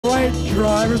right,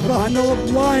 drivers behind the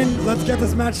line. Let's get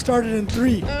this match started in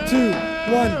 3, 2,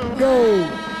 1, go.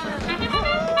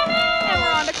 And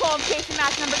we're on to qualification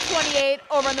match number 28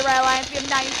 over on the Red Alliance. We have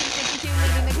 9262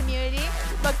 leading the community.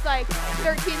 Looks like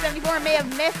 1374 may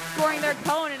have missed scoring their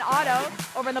cone in auto.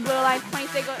 Over in the Blue Alliance,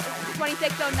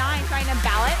 2609 trying to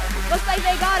ballot. Looks like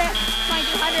they got it.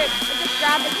 2200. They just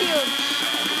grab the cube.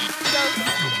 Go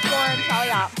score in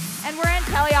teleop. And we're in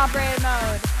teleoperated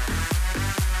mode.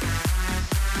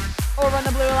 Over on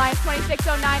the Blue Alliance,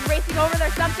 2609 racing over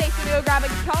their substation to go grab a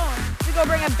cone to go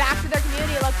bring it back to their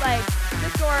community. It looks like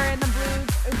the score in the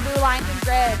blue Alliance and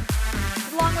grid,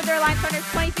 along with their alliance partners,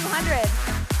 2200.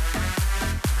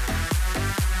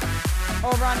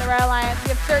 Over on the Red Alliance,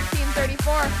 we have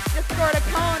 1334 just scored a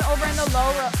cone over in the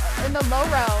low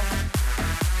row,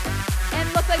 and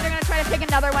looks like they're going to try to pick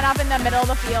another one up in the middle of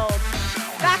the field.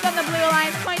 Back on the Blue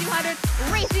Alliance, 2200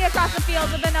 racing across the field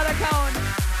with another cone,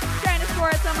 trying to score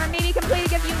it somewhere, maybe complete to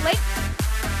give you link.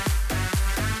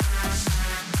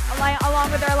 Along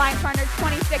with their alliance partner,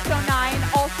 2609,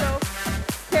 also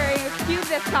carrying a cube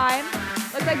this time.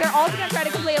 Looks like they're also going to try to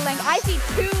complete a link. I see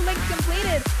 2 links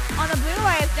completed on the Blue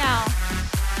Alliance now.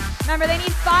 Remember, they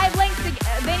need 5 links to be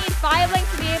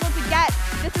able to get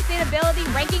the sustainability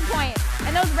ranking point,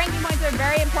 and those ranking points are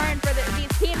very important for these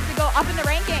teams to go up in the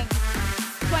rankings.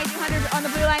 2200 on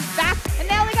the Blue Alliance back, and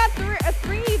now they got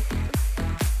three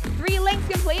links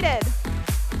completed.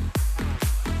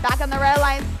 Back on the Red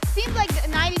Alliance, seems like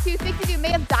 9262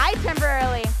 may have died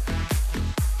temporarily.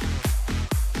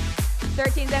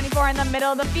 1374 in the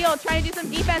middle of the field, trying to do some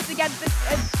defense against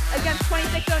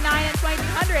 2609 and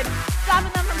 2200,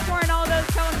 stopping them from scoring all those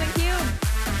cones and cubes.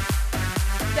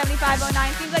 7509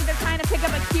 seems like they're trying to pick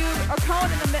up a cube or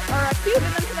cone in the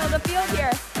middle of the field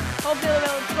here. Hopefully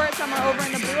they'll score it somewhere over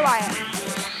in the Blue Alliance.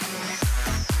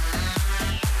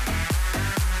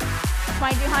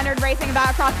 2200 racing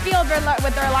about across field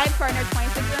with their alliance partner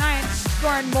 2609,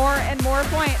 scoring more and more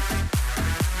points.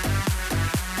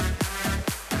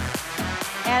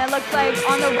 And it looks like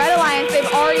on the Red Alliance, they've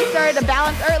already started to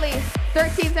balance early.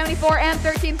 1374 and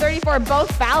 1334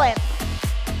 both balance.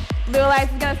 Blue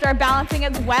Alliance is going to start balancing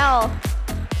as well.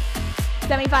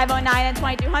 7509 and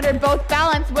 2200 both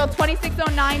balance. Will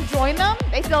 2609 join them?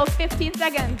 They still have 15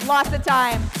 seconds, lots of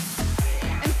time.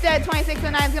 Instead,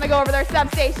 2609 is going to go over their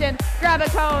substation, grab a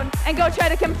cone, and go try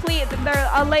to complete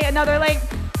another link.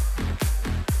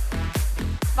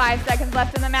 5 seconds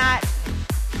left in the match.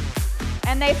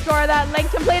 And they score that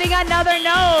link, completing another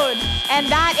node. And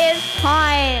that is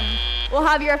time. We'll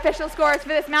have your official scores for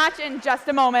this match in just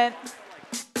a moment.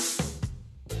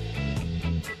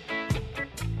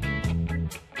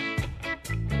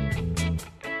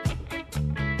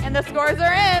 And the scores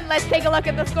are in. Let's take a look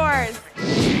at the scores.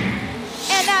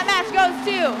 And that match goes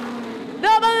to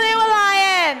the Blue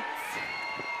Alliance.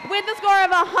 With the score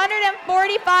of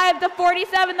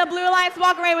 145-47, the Blue Alliance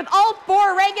walk away with all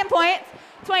 4 ranking points.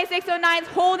 2609 is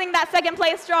holding that second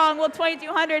place strong, while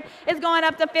 2200 is going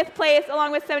up to 5th place,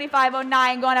 along with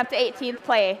 7509 going up to 18th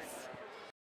place.